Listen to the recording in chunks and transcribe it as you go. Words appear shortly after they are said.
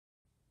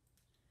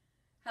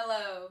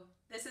Hello,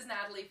 this is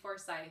Natalie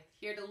Forsythe,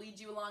 here to lead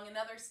you along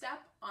another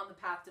step on the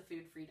path to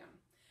food freedom.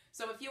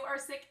 So if you are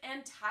sick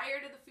and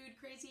tired of the food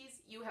crazies,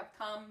 you have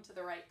come to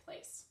the right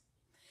place.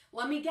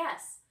 Let me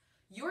guess,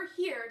 you're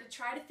here to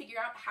try to figure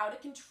out how to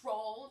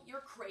control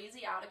your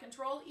crazy, out of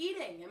control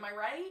eating, am I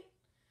right?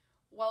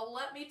 Well,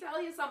 let me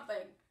tell you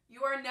something.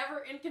 You are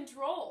never in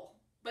control,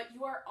 but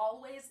you are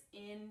always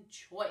in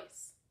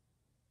choice.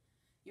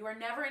 You are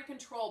never in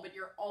control, but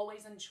you're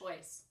always in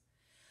choice.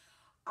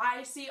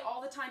 I see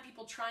all the time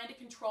people trying to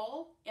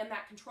control, and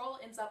that control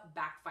ends up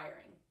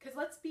backfiring. Because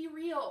let's be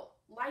real,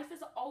 life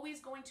is always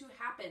going to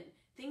happen.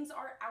 Things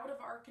are out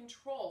of our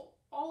control,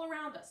 all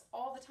around us,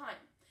 all the time.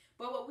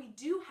 But what we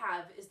do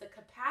have is the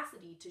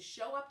capacity to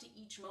show up to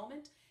each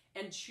moment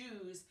and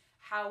choose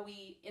how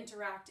we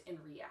interact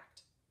and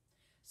react.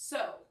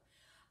 So,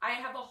 I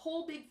have a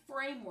whole big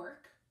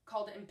framework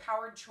called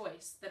Empowered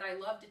Choice that I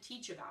love to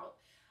teach about.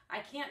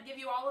 I can't give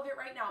you all of it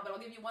right now, but I'll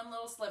give you one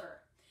little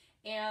sliver.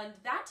 And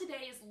that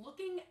today is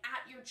looking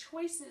at your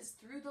choices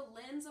through the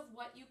lens of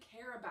what you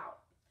care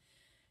about.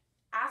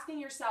 Asking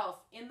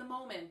yourself in the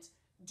moment,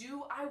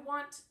 do I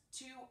want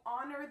to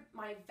honor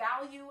my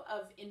value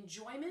of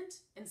enjoyment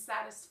and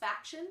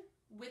satisfaction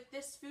with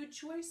this food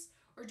choice?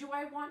 Or do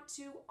I want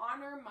to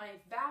honor my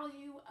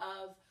value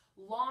of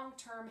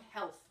long-term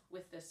health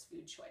with this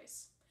food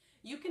choice?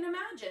 You can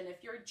imagine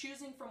if you're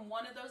choosing from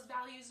one of those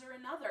values or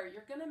another,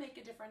 you're going to make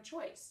a different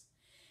choice.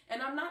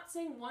 And I'm not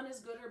saying one is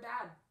good or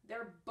bad.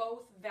 They're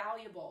both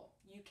valuable.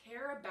 You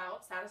care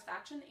about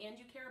satisfaction and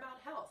you care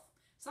about health.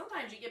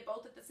 Sometimes you get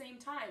both at the same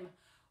time.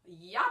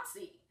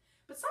 Yahtzee!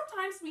 But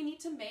sometimes we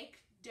need to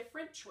make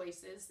different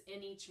choices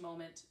in each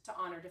moment to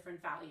honor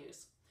different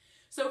values.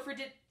 So for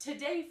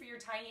today, for your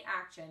tiny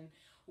action,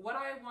 what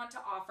I want to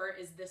offer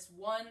is this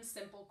one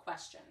simple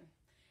question.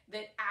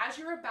 That as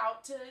you're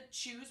about to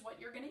choose what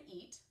you're going to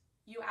eat,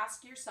 you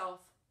ask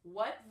yourself,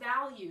 what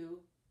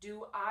value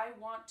do I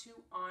want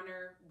to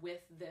honor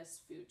with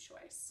this food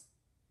choice?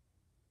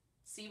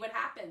 See what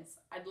happens.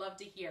 I'd love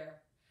to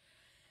hear.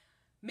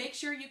 Make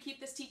sure you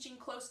keep this teaching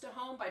close to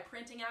home by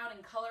printing out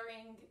and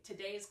coloring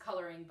today's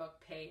coloring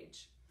book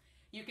page.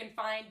 You can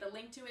find the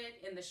link to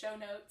it in the show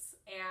notes,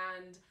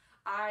 and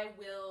I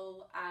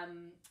will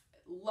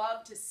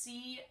love to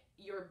see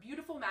your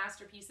beautiful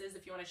masterpieces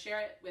if you want to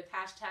share it with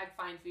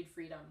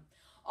 #FindFoodFreedom.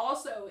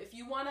 Also, if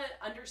you want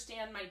to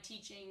understand my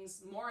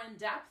teachings more in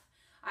depth,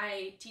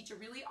 I teach a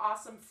really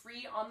awesome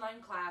free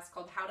online class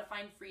called How to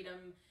Find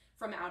Freedom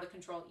from Out of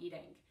Control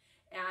Eating.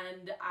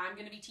 And I'm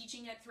going to be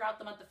teaching it throughout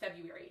the month of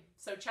February.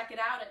 So check it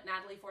out at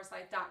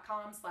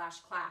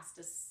natalieforsythe.com/class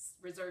to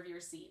reserve your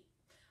seat.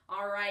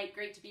 All right,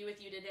 great to be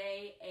with you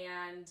today.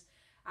 And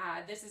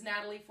this is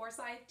Natalie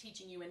Forsythe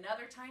teaching you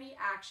another tiny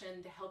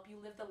action to help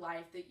you live the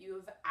life that you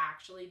have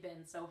actually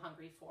been so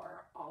hungry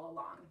for all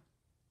along.